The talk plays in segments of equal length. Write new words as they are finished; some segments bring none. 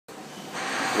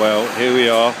Well, here we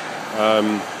are.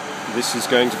 This is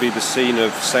going to be the scene of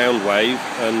soundWave,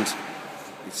 and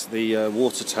it's the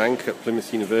water tank at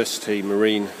Plymouth University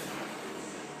Marine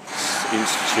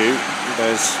Institute.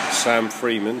 There's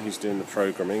Freeman, who's doing the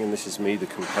programming, and this is me, the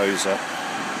composer.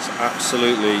 It's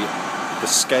absolutely, the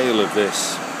scale of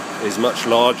this is much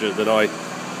larger than I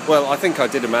think I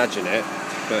did imagine it,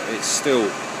 but it's still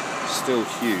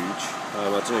huge. I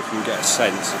don't know if you can get a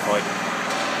sense if I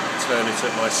turn it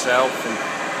at myself. And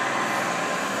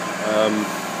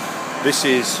this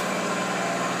is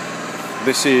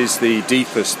the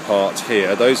deepest part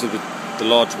here. Those are the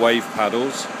large wave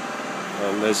paddles.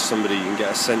 There's somebody, you can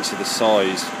get a sense of the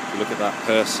size. You look at that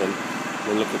person, and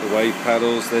then look at the wave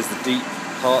paddles. There's the deep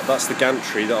part. That's the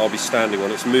gantry that I'll be standing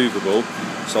on. It's movable,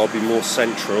 so I'll be more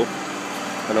central,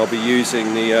 and I'll be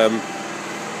using the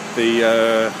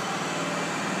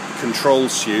control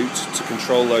suit to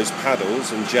control those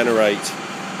paddles and generate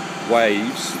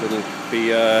waves that'll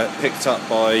be picked up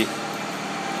by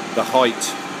the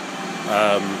height,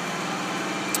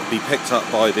 be picked up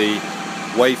by the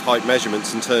wave height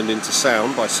measurements and turned into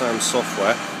sound by sound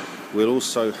software. We'll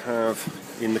also have,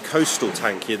 in the coastal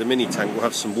tank here, the mini tank, we'll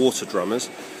have some water drummers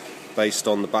based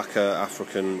on the Baaka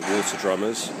African water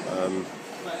drummers,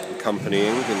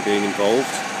 accompanying and being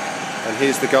involved. And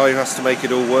here's the guy who has to make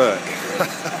it all work.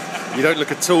 You don't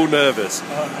look at all nervous.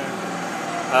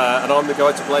 And I'm the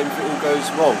guy to blame if it all goes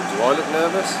wrong. Do I look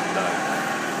nervous? No.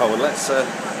 Oh, and let's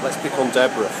pick on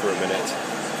Deborah for a minute.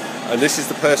 And this is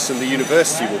the person the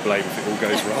university will blame if it all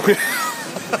goes wrong.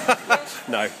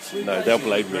 No, they'll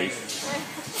blame me.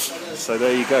 So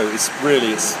there you go. It's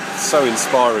so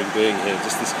inspiring being here.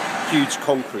 Just this huge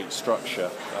concrete structure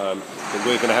that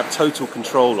we're going to have total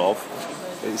control of.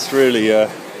 It's really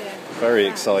very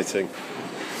exciting.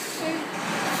 So,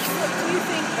 what do you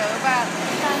think though about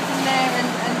standing there and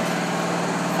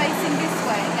facing this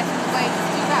way and letting the waves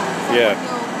do that?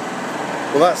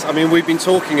 Well, we've been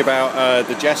talking about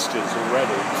the gestures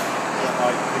already that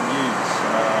I can use,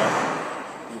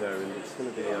 and it's going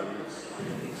to be...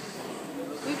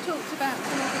 We've talked about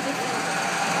some of the different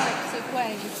types of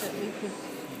waves that you could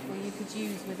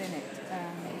use within it.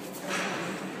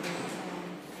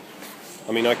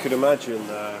 I could imagine,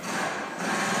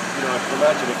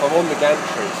 if I'm on the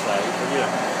gantry, say,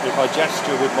 and, if I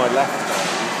gesture with my left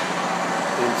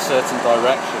hand in a certain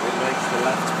direction, it makes the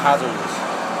left paddles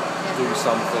do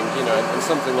something, and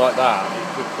something like that. It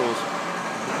could be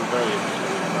very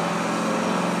interesting.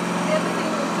 The other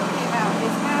thing we were talking about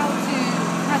is how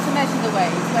to measure the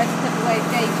waves, where to put the wave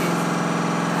gauges,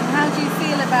 and how do you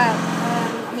feel about?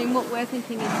 What we're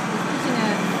thinking is putting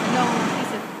a long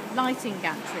piece of lighting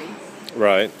gantry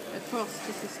across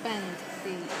to suspend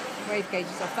the wave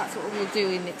gauges off. That's what we'll do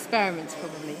in experiments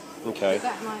probably. Okay. But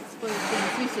that might spoil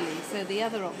things visually. So the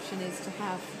other option is to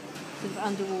have sort of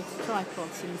underwater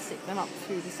tripods and stick them up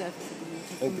through the surface of the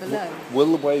water from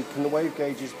below. Can the wave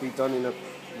gauges be done in a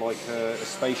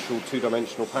spatial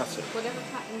two-dimensional pattern? Whatever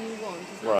pattern you want.